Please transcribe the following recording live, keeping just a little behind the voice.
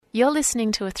You're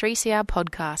listening to a 3CR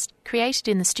podcast created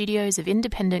in the studios of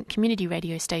independent community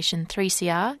radio station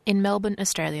 3CR in Melbourne,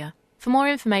 Australia. For more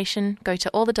information, go to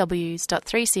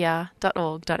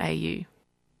allthews.3cr.org.au.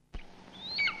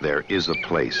 There is a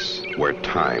place where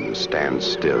time stands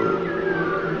still,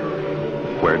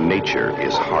 where nature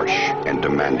is harsh and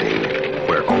demanding,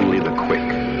 where only the quick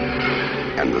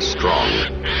and the strong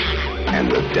and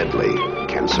the deadly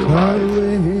can survive.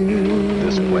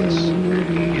 This place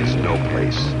is no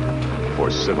place for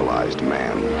civilized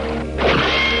man.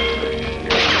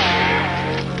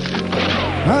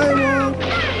 I want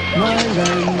my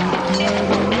land.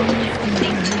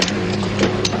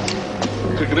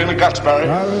 Kick it in the guts, Barry.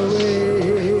 Far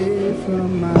away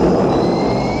from my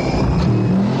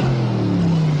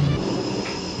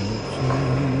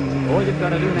All you've got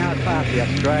to do now is pass the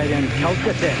Australian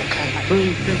culture test.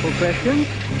 3 simple questions,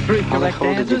 3 correct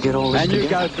answers, and you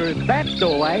go through that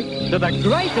doorway to the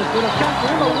greatest little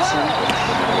country in the world.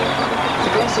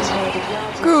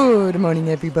 Good morning,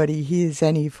 everybody. Here's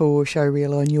Annie for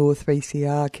Showreel on your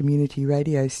 3CR community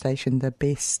radio station, the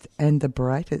best and the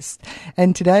brightest.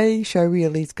 And today,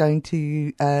 Showreel is going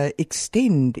to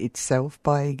extend itself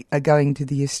by going to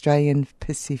the Australian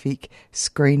Pacific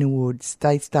Screen Awards.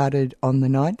 They started on the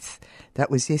 9th. That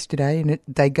was yesterday, and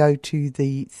they go to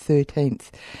the 13th.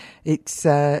 It's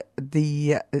an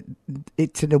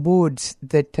awards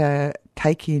that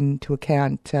take into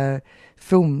account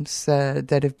films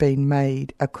that have been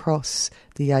made across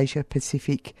the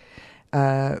Asia-Pacific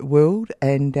world.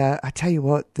 And I tell you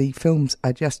what, the films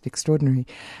are just extraordinary.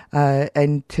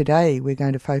 And today we're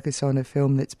going to focus on a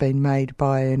film that's been made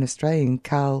by an Australian,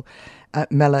 Carl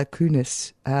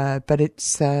Malakunis, but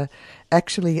it's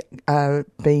actually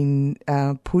been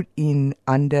put in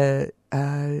under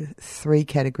 3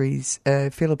 categories,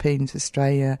 Philippines,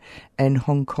 Australia and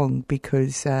Hong Kong,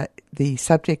 because the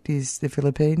subject is the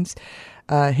Philippines.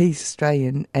 He's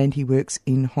Australian and he works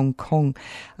in Hong Kong.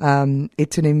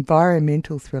 It's an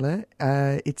environmental thriller.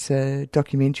 It's a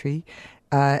documentary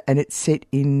and it's set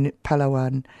in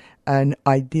Palawan, an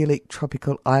idyllic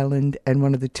tropical island and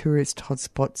one of the tourist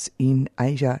hotspots in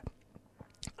Asia.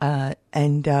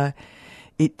 And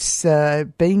it's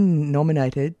been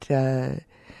nominated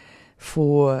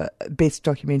for Best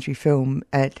Documentary Film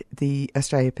at the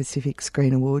Australia Pacific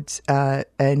Screen Awards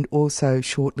and also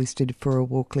shortlisted for a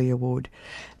Walkley Award.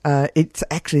 It's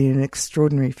actually an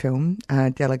extraordinary film,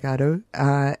 Delegado,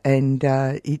 and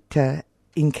it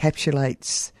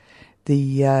encapsulates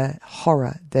the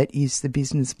horror that is the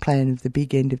business plan of the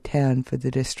big end of town for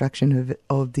the destruction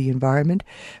of the environment,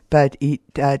 but it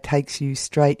takes you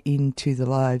straight into the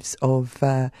lives of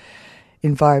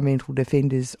environmental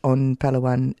defenders on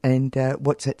Palawan and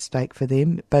what's at stake for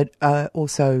them, but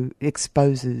also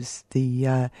exposes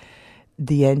the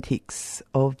antics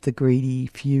of the greedy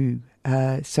few.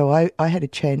 So I had a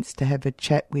chance to have a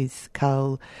chat with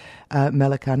Carl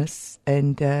Malakunis,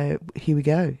 and here we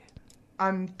go.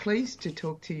 I'm pleased to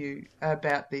talk to you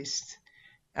about this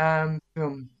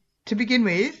film. To begin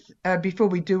with, before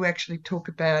we do actually talk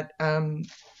about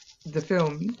the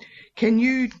film,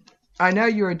 I know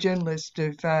you're a journalist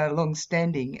of long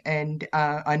standing, and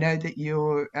I know that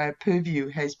your purview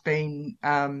has been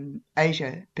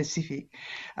Asia Pacific.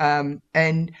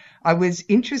 And I was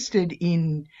interested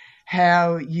in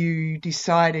how you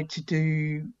decided to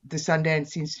do the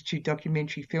Sundance Institute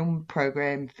Documentary Film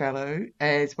Program Fellow,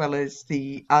 as well as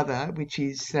the other, which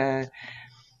is the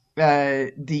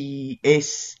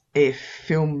SF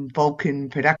Film Vulcan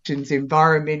Productions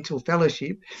Environmental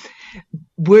Fellowship.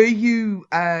 Were you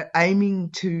aiming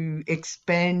to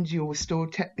expand your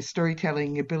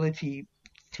storytelling ability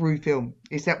through film?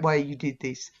 Is that why you did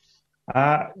this?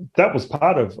 That was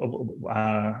part of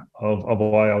why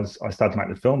I started to make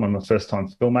the film. I'm a first-time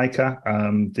filmmaker.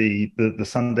 The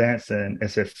Sundance and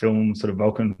SF Film sort of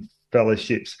Vulcan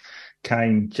Fellowships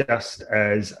came just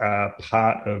as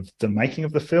part of the making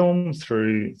of the film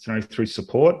through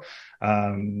support,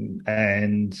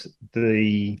 and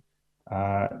the.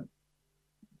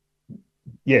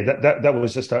 That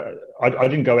was just I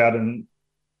didn't go out and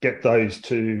get those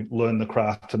to learn the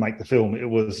craft to make the film. It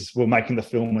was we're making the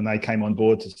film and they came on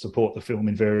board to support the film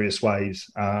in various ways.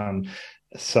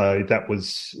 So that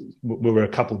was we were a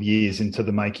couple of years into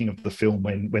the making of the film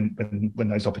when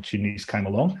those opportunities came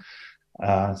along.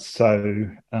 But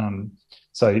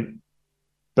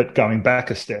going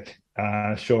back a step,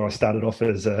 sure, I started off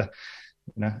as a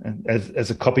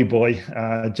copy boy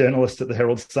journalist at the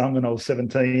Herald Sun when I was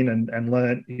 17 and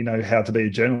learned, how to be a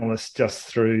journalist just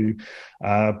through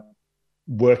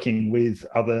working with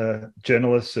other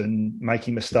journalists and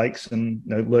making mistakes and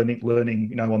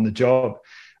learning on the job.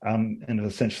 And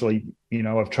essentially,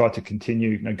 I've tried to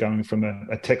continue, going from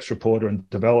a text reporter and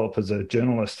develop as a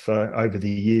journalist for over the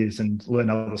years and learn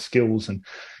other skills. And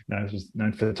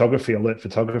photography. I learned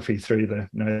photography through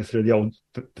the old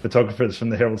photographers from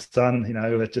the Herald Sun.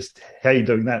 Just how are you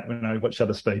doing that? What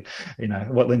shutter speed?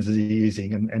 What lenses are you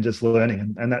using? And just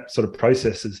learning, and that sort of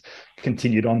process has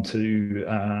continued on to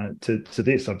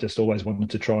this. I've just always wanted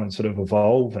to try and sort of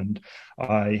evolve, and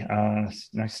I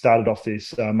started off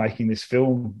this making this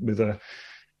film with a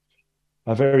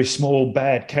very small,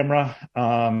 bad camera,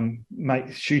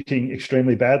 shooting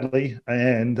extremely badly,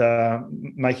 and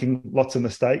making lots of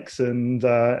mistakes, and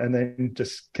then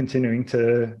just continuing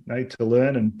to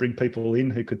learn and bring people in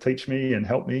who could teach me and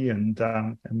help me, and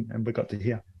we got to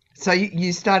here. So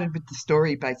you started with the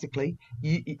story, basically.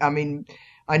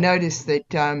 I noticed that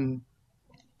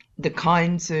the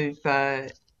kinds of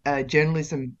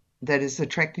journalism that has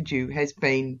attracted you has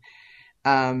been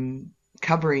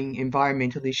covering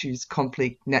environmental issues,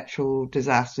 conflict, natural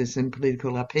disasters, and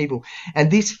political upheaval.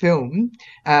 And this film,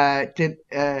 Delicato,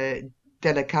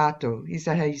 is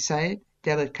that how you say it?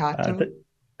 Delicato?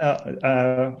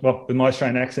 Well, with my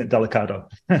Australian accent, Delicato.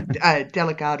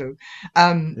 Delicato.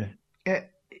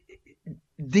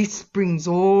 This brings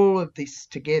all of this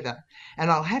together.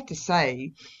 And I'll have to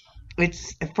say,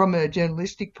 it's from a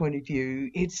journalistic point of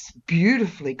view, it's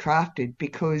beautifully crafted,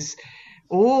 because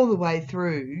all the way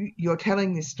through, you're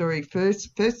telling this story.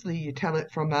 Firstly, you tell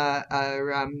it from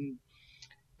through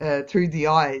the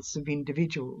eyes of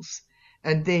individuals,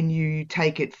 and then you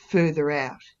take it further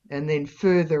out, and then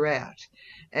further out,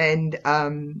 and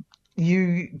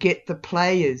you get the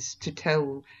players to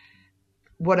tell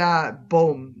what are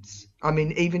bombs.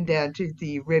 Even down to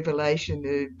the revelation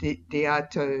of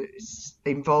Diato's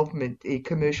involvement,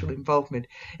 commercial involvement.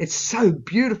 It's so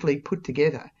beautifully put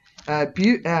together.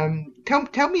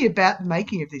 Tell me about the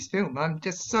making of this film. I'm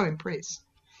just so impressed.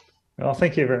 Well,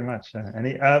 thank you very much,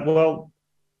 Annie. Well,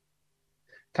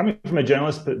 coming from a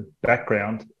journalist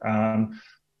background, I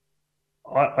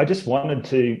just wanted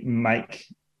to make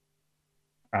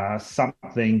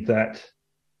something that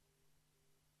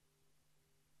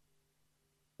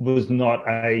was not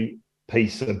a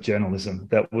piece of journalism,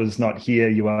 that was not, here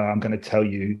you are, I'm going to tell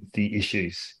you the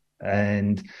issues.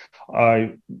 And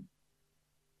I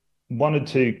wanted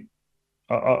to,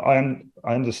 I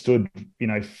understood,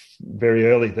 very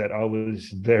early that I was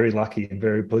very lucky and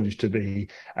very privileged to be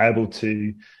able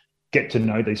to get to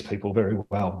know these people very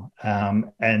well,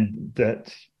 and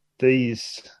that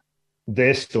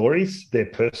their stories, their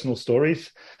personal stories,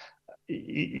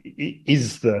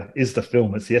 is the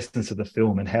film. It's the essence of the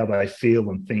film, and how they feel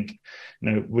and think.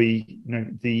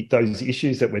 Those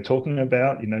issues that we're talking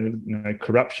about,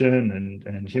 corruption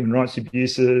and human rights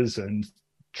abuses and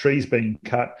trees being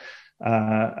cut,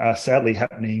 are sadly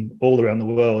happening all around the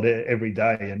world every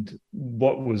day. And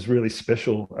what was really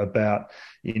special about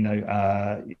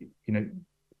the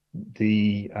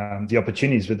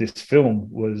opportunities with this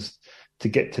film was to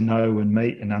get to know and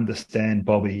meet and understand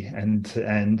Bobby and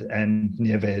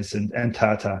Nieves and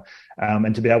Tata,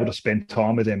 and to be able to spend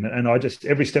time with them. And I just,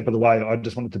 every step of the way, I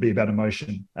just wanted to be about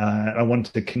emotion. I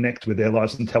wanted to connect with their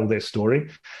lives and tell their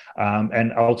story.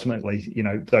 And ultimately,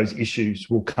 those issues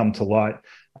will come to light.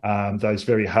 Those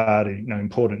very hard,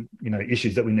 important,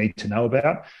 issues that we need to know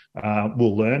about,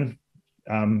 we'll learn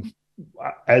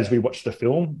as we watch the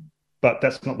film. But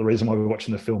that's not the reason why we're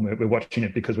watching the film. We're watching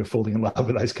it because we're falling in love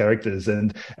with those characters,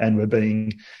 and we're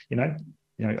being,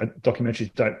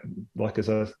 documentaries don't like, as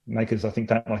makers, I think,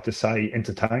 don't like to say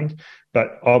entertained.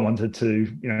 But I wanted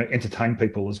to, entertain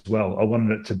people as well. I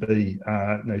wanted it to be,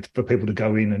 for people to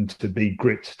go in and to be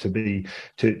gripped, to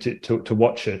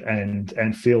watch it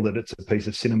and feel that it's a piece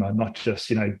of cinema, not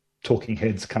just, talking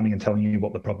heads coming and telling you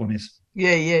what the problem is.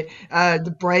 Yeah.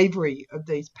 The bravery of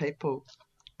these people.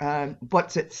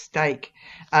 What's at stake.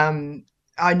 I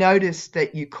noticed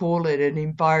that you call it an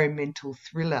environmental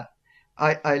thriller.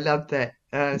 I love that.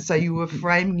 So you were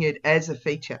framing it as a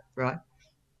feature, right?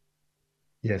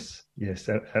 Yes,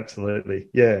 absolutely.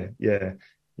 Yeah.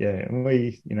 And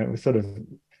we sort of,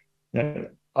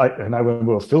 I know when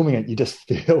we were filming it, you just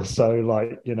feel so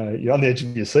like, you're on the edge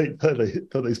of your seat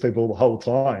for these people the whole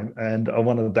time. And I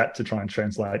wanted that to try and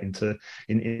translate into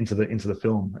the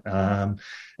film.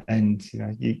 And,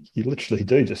 you literally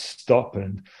do just stop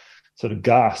and sort of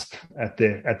gasp at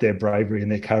their bravery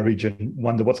and their courage, and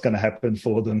wonder what's going to happen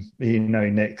for them,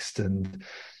 next. And,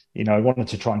 I wanted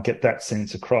to try and get that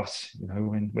sense across,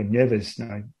 when Nieves,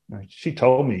 she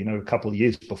told me, a couple of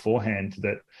years beforehand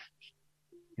that,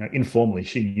 informally,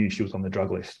 she knew she was on the drug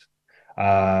list.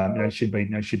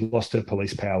 She'd lost her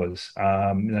police powers.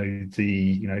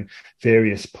 The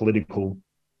various political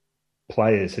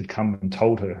players had come and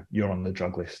told her, "You're on the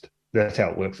drug list." That's how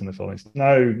it works in the Philippines.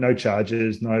 No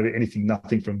charges,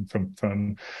 nothing from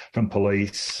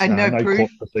police, and no proof.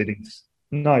 Court proceedings,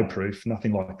 no proof,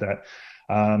 nothing like that.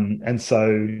 And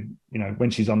so, when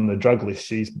she's on the drug list,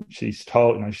 she's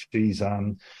told,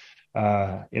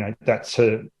 that's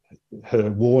her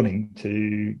warning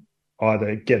to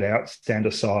either get out, stand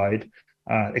aside,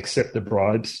 accept the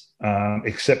bribes,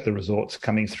 accept the resorts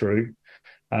coming through,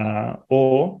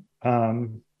 or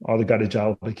either go to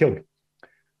jail or be killed.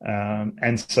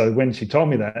 And so when she told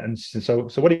me that, and she said, so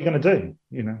what are you going to do?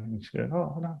 And she goes,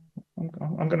 "Oh no,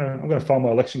 I'm going to file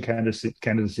my election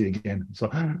candidacy again."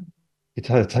 So you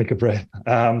take a breath.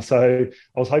 So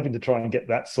I was hoping to try and get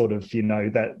that sort of,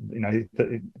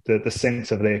 the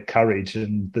sense of their courage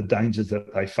and the dangers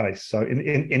that they face. So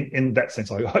in that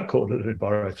sense, I called it a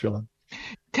Enviro thriller.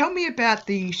 Tell me about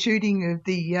the shooting of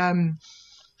the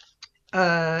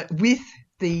with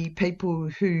the people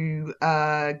who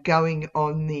are going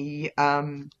on the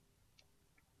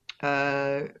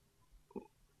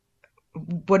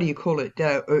what do you call it?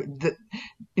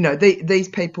 These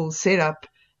people set up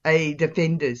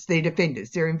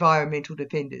they're environmental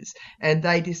defenders, and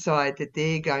they decide that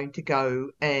they're going to go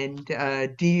and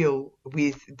deal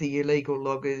with the illegal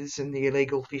loggers and the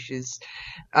illegal fishers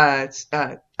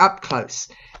up close.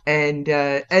 And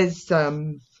as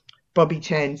Bobby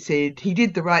Chan said, he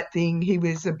did the right thing. He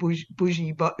was a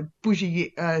bougie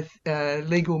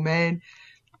legal man,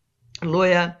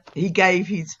 lawyer. He gave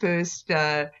his first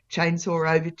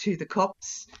chainsaw over to the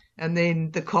cops, and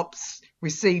then the cops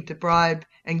received a bribe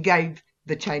and gave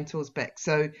the chainsaws back.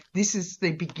 So this is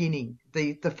the beginning,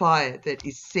 the fire that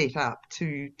is set up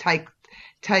to take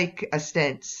a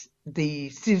stance, the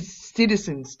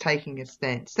citizens taking a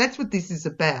stance. That's what this is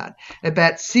about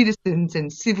citizens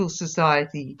and civil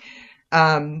society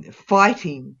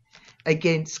fighting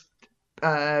against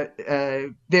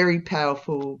very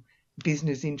powerful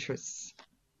business interests.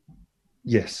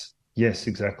 Yes,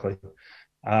 exactly.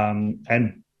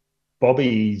 And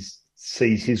Bobby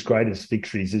sees his greatest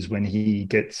victories is when he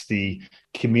gets the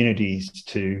communities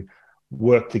to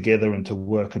work together and to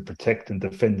work and protect and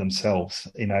defend themselves.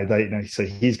 So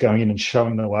he's going in and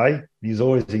showing the way. He's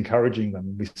always encouraging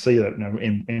them. We see that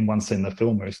in one scene in the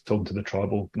film where he's talking to the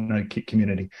tribal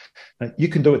community. You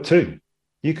can do it too.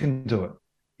 You can do it.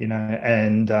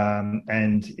 And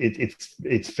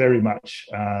it's very much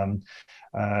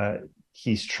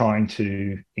he's trying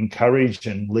to encourage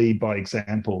and lead by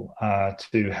example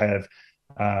to have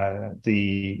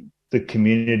the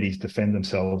communities defend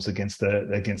themselves against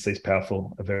these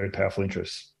very powerful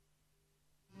interests.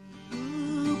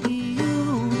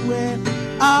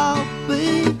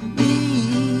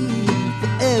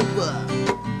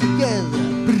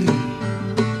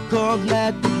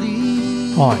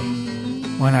 Hi,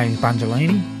 my name is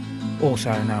Bungelini,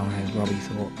 also known as Robbie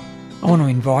Thorpe. I want to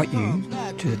invite you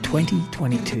to the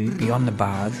 2022 Beyond the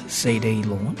Bars CD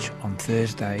launch on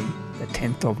Thursday, the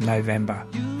 10th of November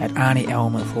at Arnie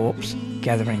Elmer Thorpe's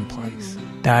Gathering Place,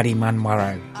 Darty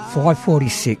Munwarrow,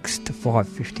 546 to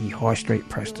 550 High Street,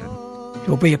 Preston. There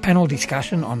will be a panel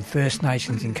discussion on First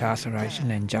Nations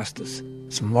incarceration and justice,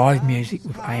 some live music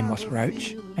with Amos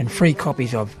Roach, and free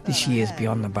copies of this year's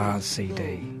Beyond the Bars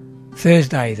CD.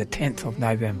 Thursday, the 10th of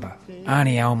November,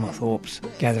 Arnie Elmer Thorpe's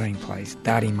Gathering Place,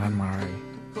 Darty Munwarrow,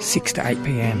 6 to 8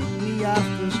 p.m.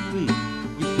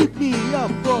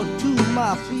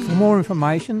 For more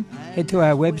information, head to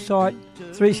our website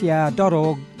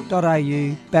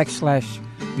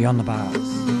 3cr.org.au/Beyond the Bars.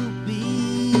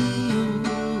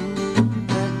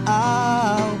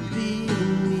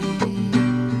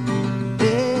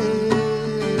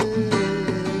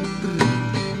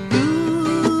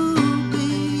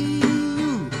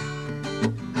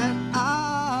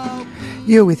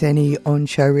 You're with Annie on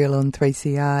Showreel on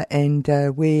 3CR, and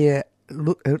we're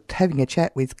having a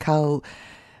chat with Carl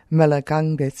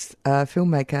Malagungas,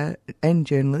 filmmaker and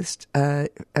journalist,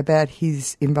 about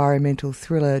his environmental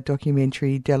thriller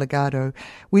documentary Delegado,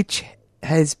 which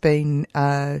has been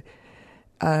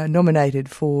nominated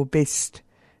for Best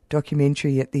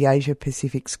Documentary at the Asia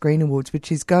Pacific Screen Awards,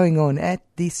 which is going on at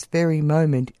this very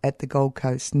moment at the Gold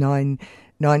Coast. 9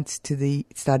 nights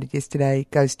started yesterday,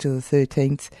 goes to the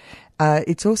 13th.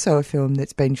 It's also a film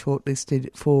that's been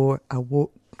shortlisted for a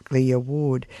Walkley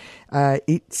Award.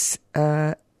 It's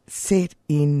set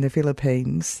in the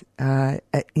Philippines,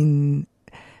 in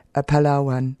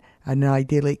Palawan, an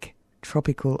idyllic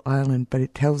tropical island, but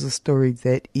it tells a story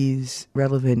that is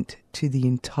relevant to the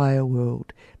entire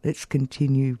world. Let's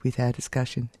continue with our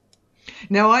discussion.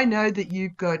 Now, I know that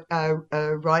you've got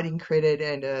a writing credit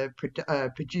and a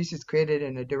producer's credit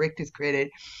and a director's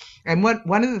credit. And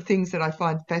one of the things that I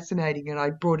find fascinating, and I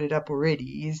brought it up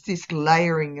already, is this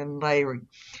layering and layering.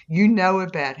 You know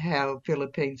about how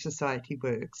Philippine society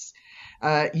works.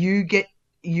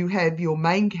 You have your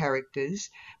main characters,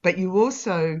 but you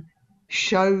also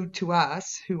show to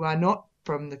us who are not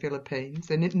from the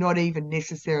Philippines and not even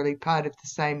necessarily part of the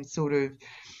same sort of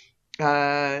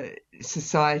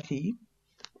society,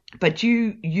 but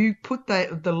you put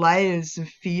the layers of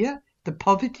fear, the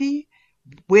poverty,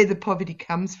 where the poverty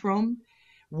comes from,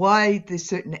 why the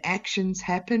certain actions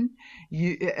happen,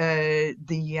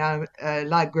 the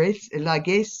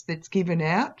largesse that's given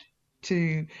out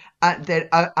to that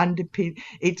underpin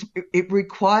it. It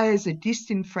requires a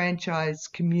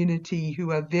disenfranchised community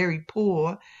who are very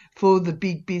poor for the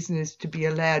big business to be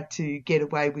allowed to get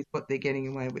away with what they're getting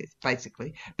away with,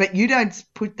 basically. But you don't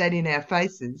put that in our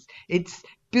faces. It's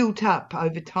built up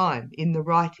over time in the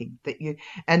writing that you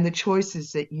and the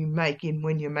choices that you make in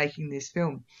when you're making this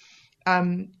film.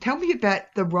 Tell me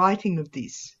about the writing of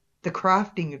this, the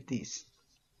crafting of this.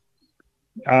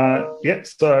 I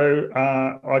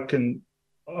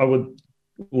would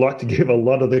like to give a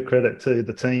lot of the credit to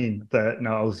the team that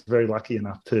I was very lucky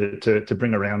enough to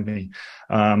bring around me,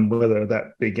 whether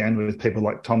that began with people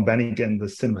like Tom Bannigan, the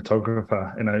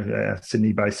cinematographer, a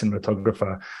Sydney-based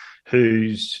cinematographer,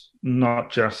 who's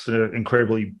not just an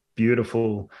incredibly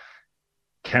beautiful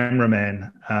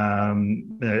cameraman,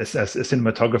 as a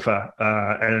cinematographer,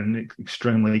 and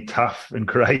extremely tough and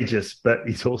courageous, but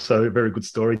he's also a very good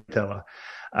storyteller.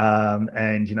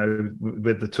 And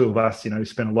with the two of us,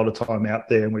 spent a lot of time out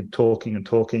there, and we're talking, and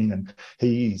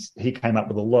he came up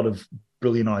with a lot of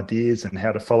brilliant ideas and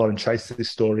how to follow and chase this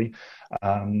story,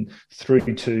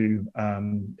 through to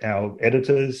our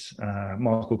editors,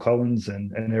 Michael Collins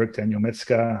and Eric Daniel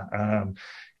Metzger.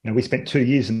 We spent 2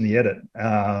 years in the edit,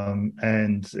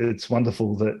 and it's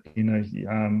wonderful that,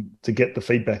 to get the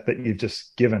feedback that you've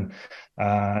just given.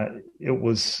 It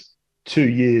was 2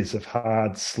 years of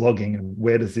hard slogging, and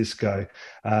where does this go?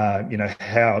 How,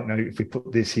 if we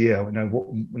put this here,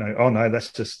 oh no,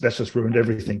 that's just ruined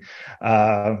everything.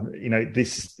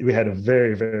 We had a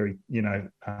very, very,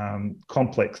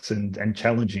 complex and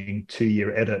challenging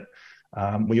 2-year edit.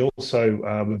 We also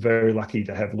were very lucky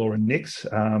to have Laura Nix,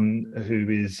 who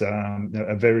is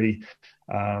a very,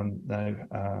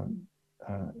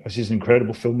 she's an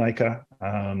incredible filmmaker.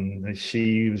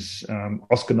 She was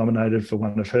Oscar nominated for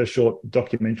one of her short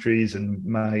documentaries and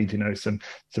made, some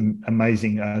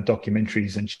amazing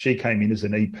documentaries. And she came in as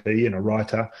an EP and a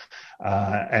writer,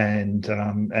 and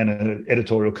an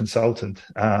editorial consultant.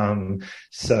 And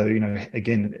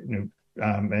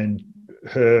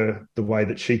the way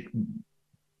that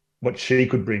what she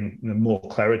could bring, more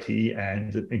clarity,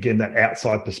 and again that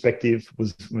outside perspective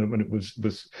was when it was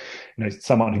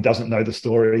someone who doesn't know the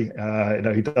story,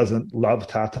 who doesn't love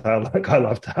Tata like I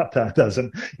love Tata,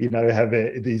 doesn't have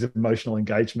these emotional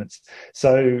engagements.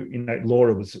 So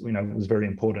Laura was very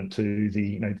important to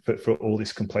the for all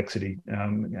this complexity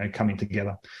coming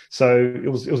together. So it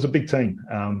was a big team,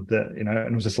 and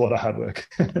it was just a lot of hard work.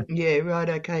 Yeah, right,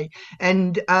 okay,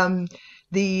 and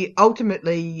the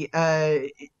ultimately.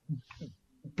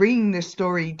 Bringing the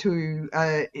story to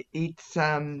its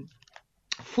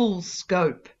full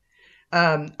scope.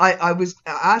 I was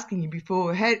asking you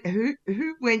before, who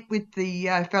went with the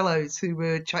fellows who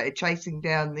were chasing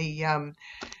down the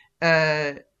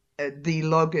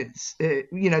loggers?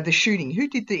 The shooting. Who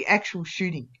did the actual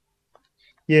shooting?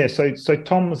 Yeah, so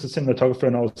Tom was the cinematographer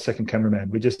and I was the second cameraman.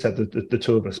 We just had the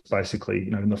two of us basically,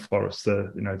 in the forest,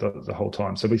 the whole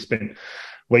time. So we spent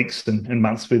weeks and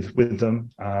months with them,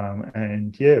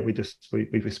 and yeah, we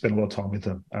spent a lot of time with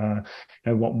them.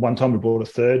 One time we brought a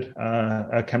third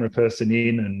camera person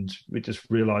in, and we just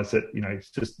realised that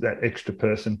just that extra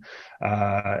person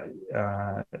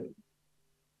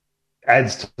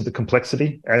adds to the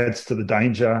complexity, adds to the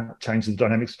danger, changes the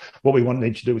dynamics. What we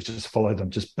wanted to do was just follow them,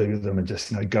 just be with them, and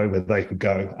just go where they could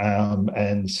go.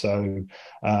 So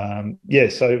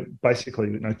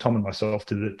basically, Tom and myself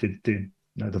did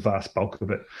the vast bulk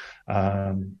of it.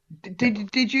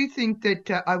 Did you think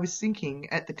that I was thinking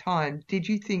at the time? Did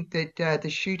you think that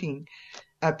the shooting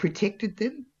protected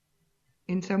them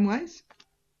in some ways?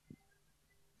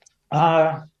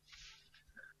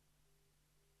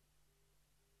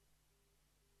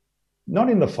 Not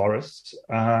in the forest.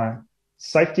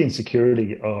 Safety and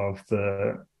security of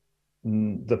the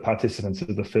participants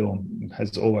of the film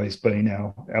has always been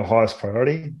our highest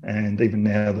priority, and even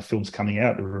now the film's coming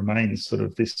out, it remains sort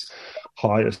of this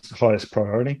highest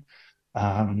priority.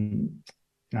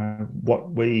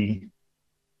 What we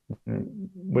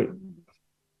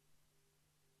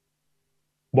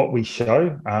what we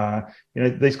show,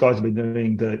 these guys have been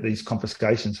doing these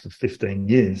confiscations for 15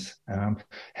 years.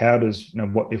 How does,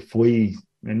 what if we,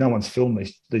 no one's filmed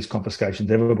these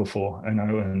confiscations ever before,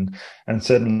 and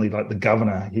certainly like the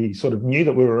governor, he sort of knew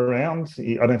that we were around.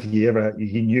 I don't think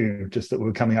he knew just that we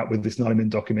were coming up with this 90-minute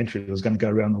documentary that was going to go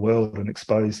around the world and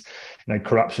expose,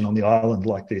 corruption on the island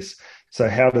like this. So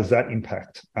how does that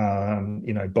impact,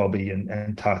 Bobby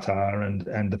and Tata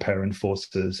and the Paran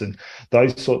forces and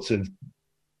those sorts of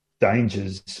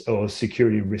dangers or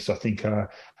security risks? I think are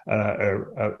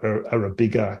a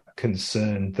bigger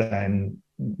concern than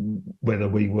whether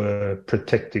we were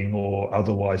protecting or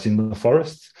otherwise in the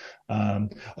forests.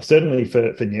 Certainly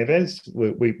for Nieves,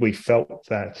 we felt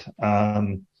that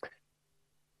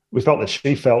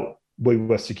she felt we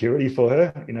were security for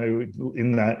her.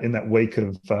 In that week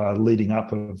of leading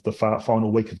up of the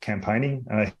final week of campaigning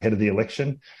ahead of the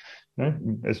election,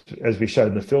 as we showed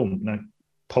in the film,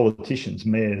 politicians,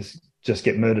 mayors just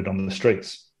get murdered on the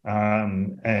streets,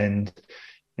 and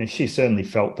she certainly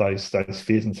felt those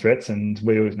fears and threats, and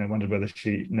we always wondered whether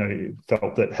she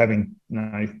felt that having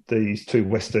these two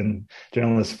Western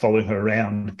journalists following her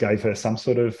around gave her some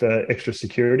sort of extra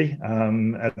security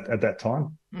at that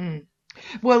time. Mm.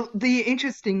 Well, the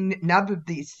interesting nub of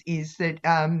this is that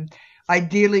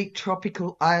idyllic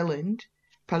tropical island,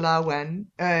 Palawan,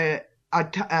 are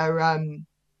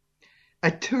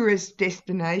a tourist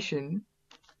destination,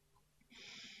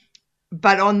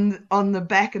 but on the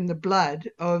back and the blood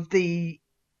of the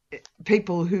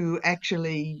people who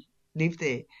actually live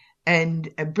there.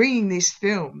 And bringing this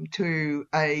film to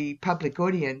a public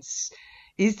audience,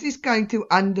 is this going to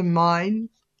undermine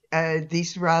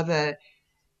this rather...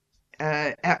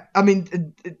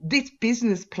 this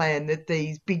business plan that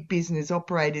these big business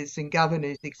operators and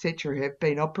governors, etc., have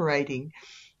been operating,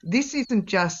 this isn't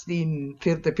just in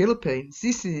the Philippines.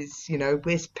 This is,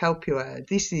 West Papua.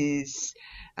 This is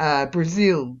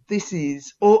Brazil.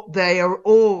 They are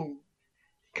all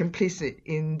complicit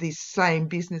in this same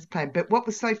business plan. But what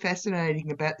was so fascinating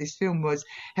about this film was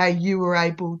how you were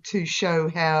able to show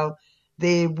how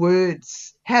their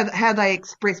words, how they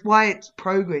express why it's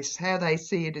progress, how they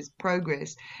see it as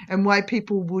progress, and why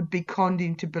people would be conned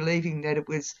into believing that it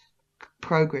was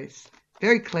progress.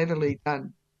 Very cleverly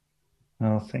done.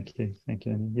 Oh, thank you.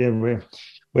 Yeah, we've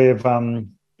I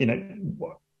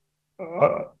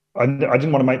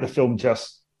didn't want to make the film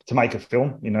just to make a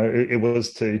film. It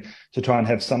was to try and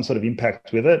have some sort of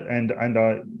impact with it, and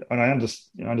I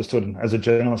understood as a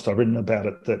journalist, I've written about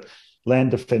it, that land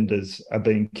defenders are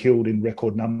being killed in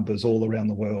record numbers all around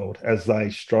the world as they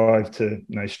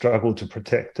struggle to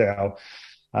protect our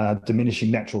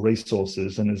diminishing natural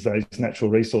resources. And as those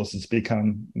natural resources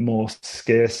become more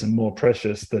scarce and more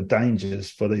precious, the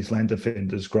dangers for these land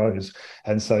defenders grows.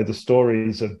 And so the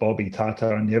stories of Bobby,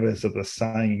 Tata and Nieves are the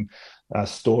same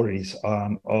stories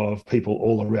of people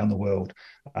all around the world.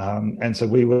 And so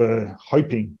we were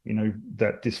hoping,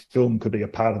 that this film could be a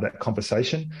part of that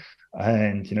conversation.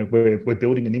 And we're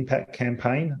building an impact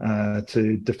campaign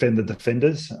to defend the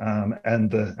defenders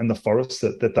and the forests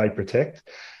that they protect,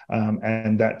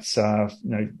 and that's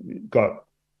got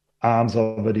arms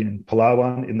of it in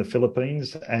Palawan, in the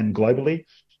Philippines, and globally.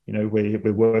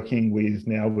 We're working with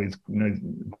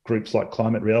groups like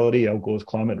Climate Reality, Al Gore's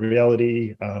Climate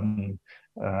Reality,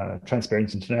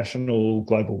 Transparency International,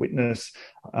 Global Witness,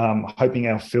 hoping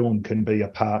our film can be a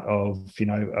part of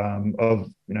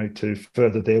to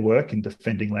further their work in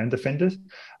defending land defenders,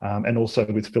 and also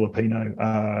with Filipino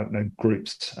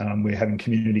groups. We're having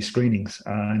community screenings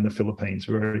in the Philippines.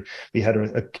 We had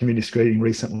a community screening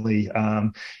recently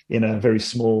in a very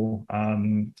small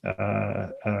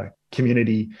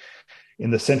community in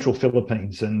the central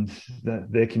Philippines, and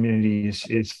their community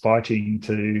is fighting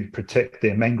to protect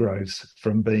their mangroves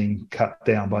from being cut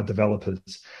down by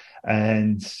developers.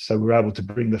 And so we were able to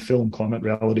bring the film, Climate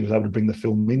Reality was able to bring the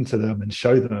film into them and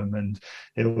show them, and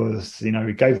it was,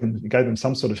 it gave them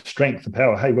some sort of strength and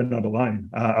power. Hey, we're not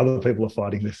alone. Other people are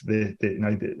fighting these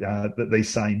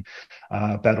same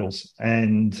battles.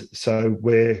 And so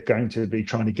we're going to be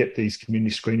trying to get these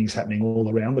community screenings happening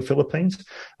all around the Philippines,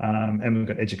 and we've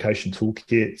got education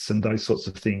toolkits and those sorts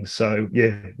of things. So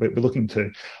yeah, we're looking to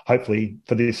hopefully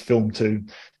for this film to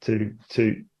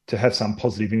have some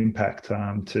positive impact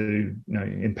to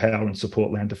empower and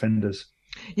support land defenders.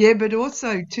 Yeah, but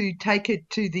also to take it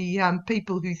to the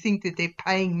people who think that they're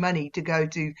paying money to go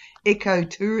to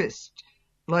eco-tourist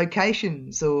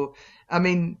locations, or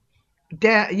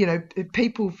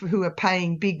people who are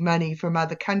paying big money from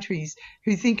other countries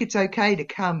who think it's okay to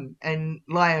come and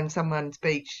lie on someone's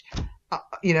beach,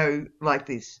 like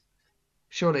this.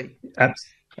 surely.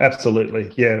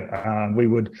 Absolutely, yeah. We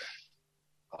would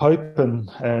hope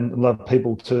and love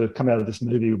people to come out of this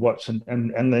movie, watch, and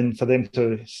then for them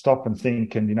to stop and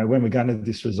think, and when we're going to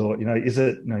this resort, is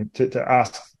it to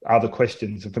ask other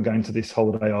questions if we're going to this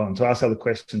holiday island, to ask other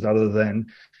questions other than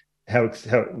how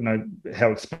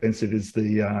expensive is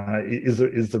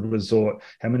the resort,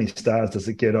 how many stars does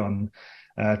it get on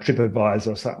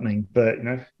TripAdvisor or something, but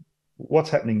what's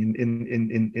happening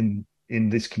in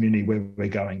this community where we're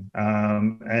going,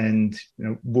 and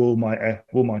will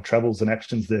my travels and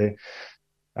actions there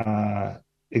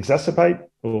exacerbate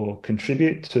or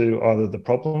contribute to either the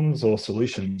problems or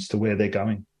solutions to where they're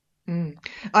going.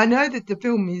 I know that the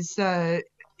film is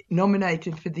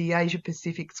nominated for the Asia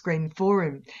Pacific Screen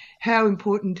Forum. How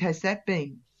important has that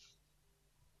been?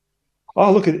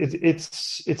 Oh, look,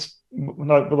 it's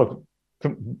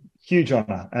huge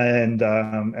honour,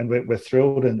 and we're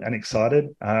thrilled and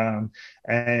excited, and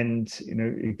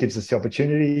it gives us the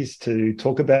opportunities to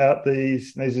talk about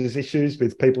these issues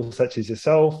with people such as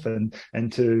yourself, and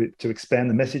to expand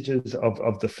the messages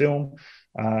of the film.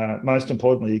 Most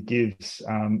importantly, it gives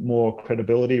more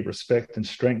credibility, respect, and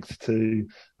strength to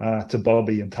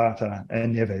Bobby and Tata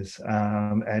and Nieves,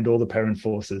 and all the parent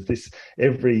forces.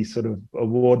 Every sort of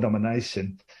award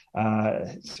nomination,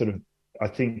 I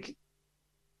think,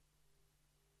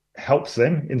 helps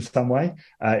them in some way.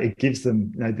 It gives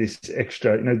them this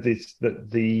extra,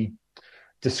 the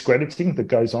discrediting that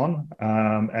goes on,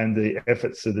 and the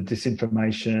efforts of the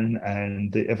disinformation and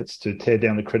the efforts to tear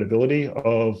down the credibility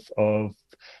of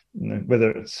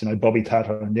whether it's Bobby,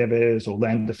 Tata and Nieves or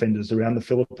land defenders around the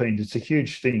Philippines. It's a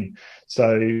huge thing.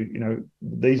 So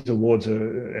these award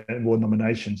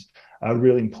nominations are a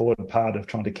really important part of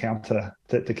trying to counter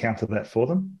that for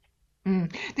them.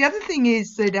 The other thing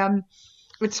is that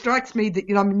it strikes me that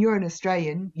you're an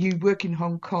Australian, you work in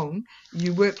Hong Kong,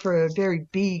 you work for a very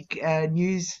big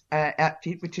news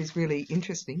outfit, which is really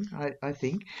interesting, I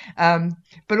think.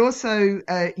 But also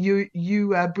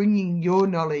you are bringing your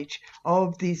knowledge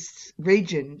of this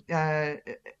region.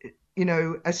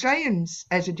 Australians,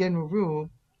 as a general rule,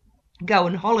 go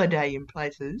on holiday in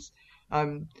places,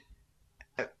 but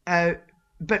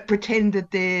pretend that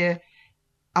they're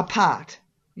apart.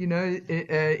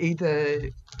 Either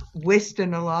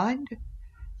Western aligned,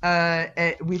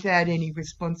 without any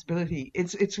responsibility.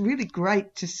 It's really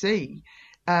great to see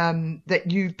that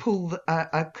you pull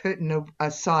a curtain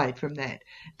aside from that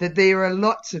there are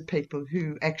lots of people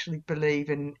who actually believe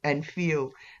and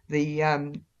feel the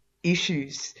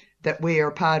issues that we are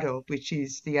a part of, which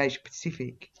is the Asia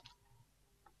Pacific.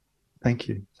 Thank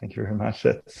you very much.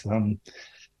 That's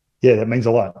yeah, that means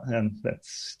a lot, and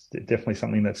that's definitely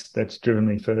something that's driven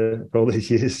me for all these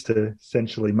years to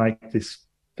essentially make this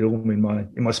film in my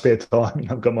spare time.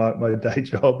 I've got my day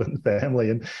job and family,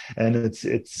 and it's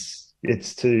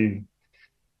to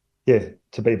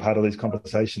be part of these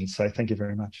conversations. So thank you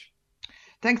very much.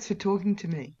 Thanks for talking to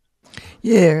me.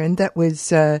 Yeah, and that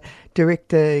was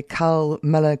director Carl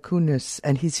Malakunis,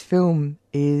 and his film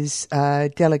is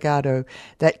Delegado.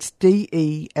 That's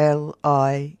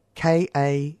DELIKADO.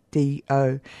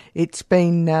 It's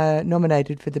been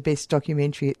nominated for the Best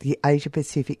Documentary at the Asia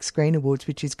Pacific Screen Awards,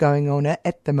 which is going on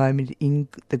at the moment in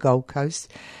the Gold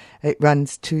Coast. It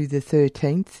runs to the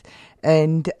 13th,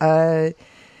 and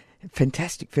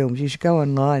fantastic films. You should go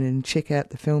online and check out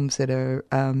the films that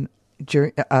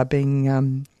are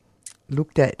being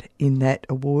looked at in that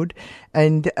award,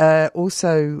 and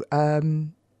also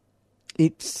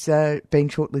it's been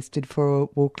shortlisted for a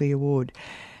Walkley Award.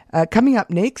 Coming up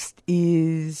next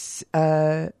is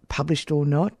Published or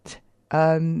Not.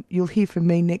 You'll hear from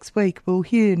me next week. We'll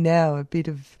hear now a bit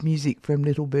of music from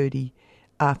Little Birdie,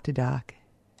 After Dark.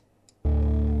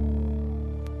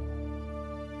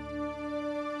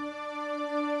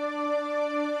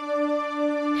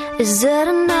 Is it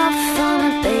enough for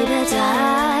me, baby, to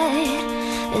hide?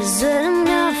 Is it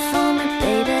enough for me,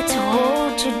 baby, to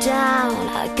hold you down?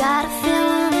 I got a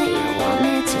feeling that you want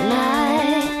me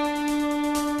tonight.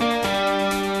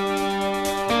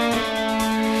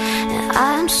 And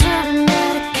I'm certain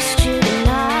that I kissed you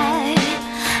tonight,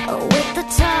 with the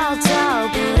tall, tall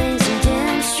buildings and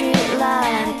dim street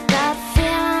light. I got a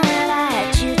feeling that I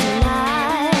had you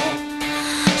tonight.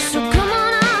 So come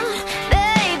on out,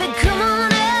 baby, come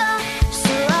on out.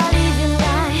 So I'll leave you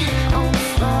lying on the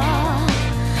floor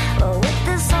with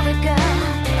this other girl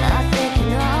I think you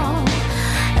know.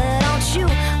 Don't you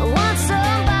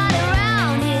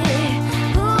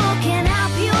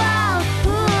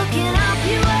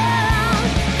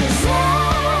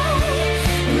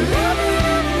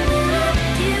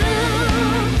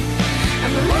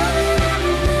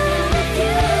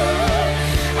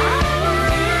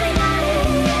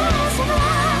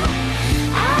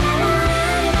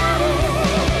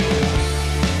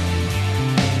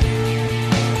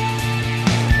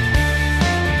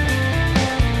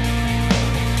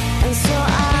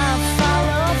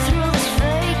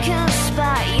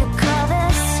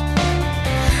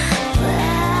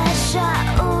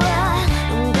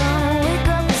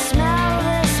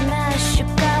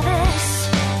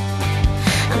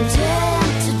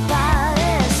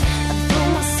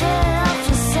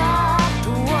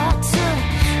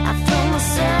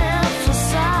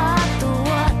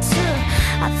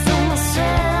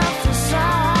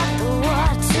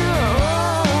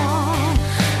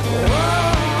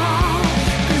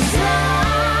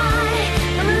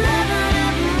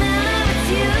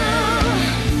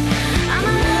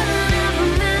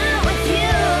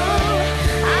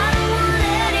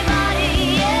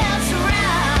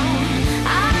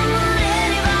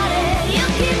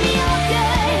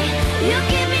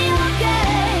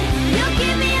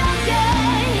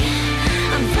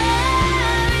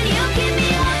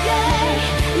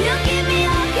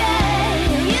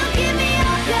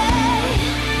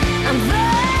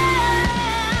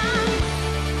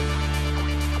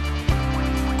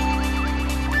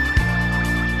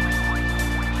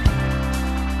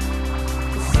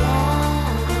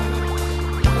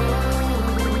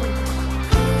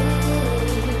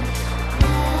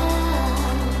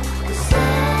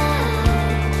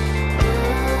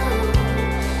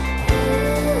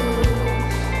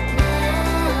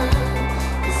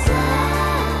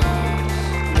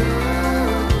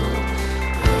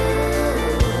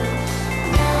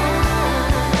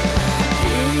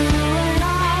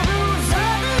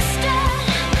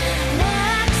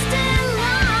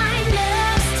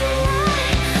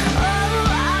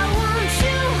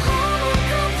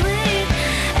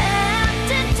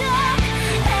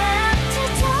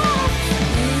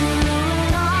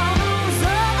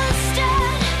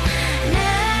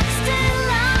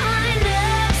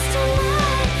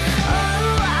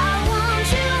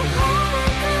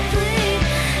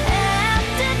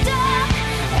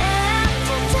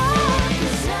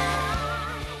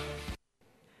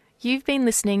You've been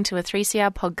listening to a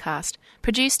 3CR podcast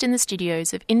produced in the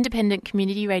studios of independent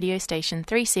community radio station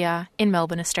 3CR in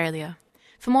Melbourne, Australia.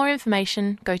 For more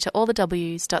information, go to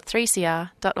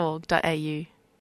allthews.3cr.org.au.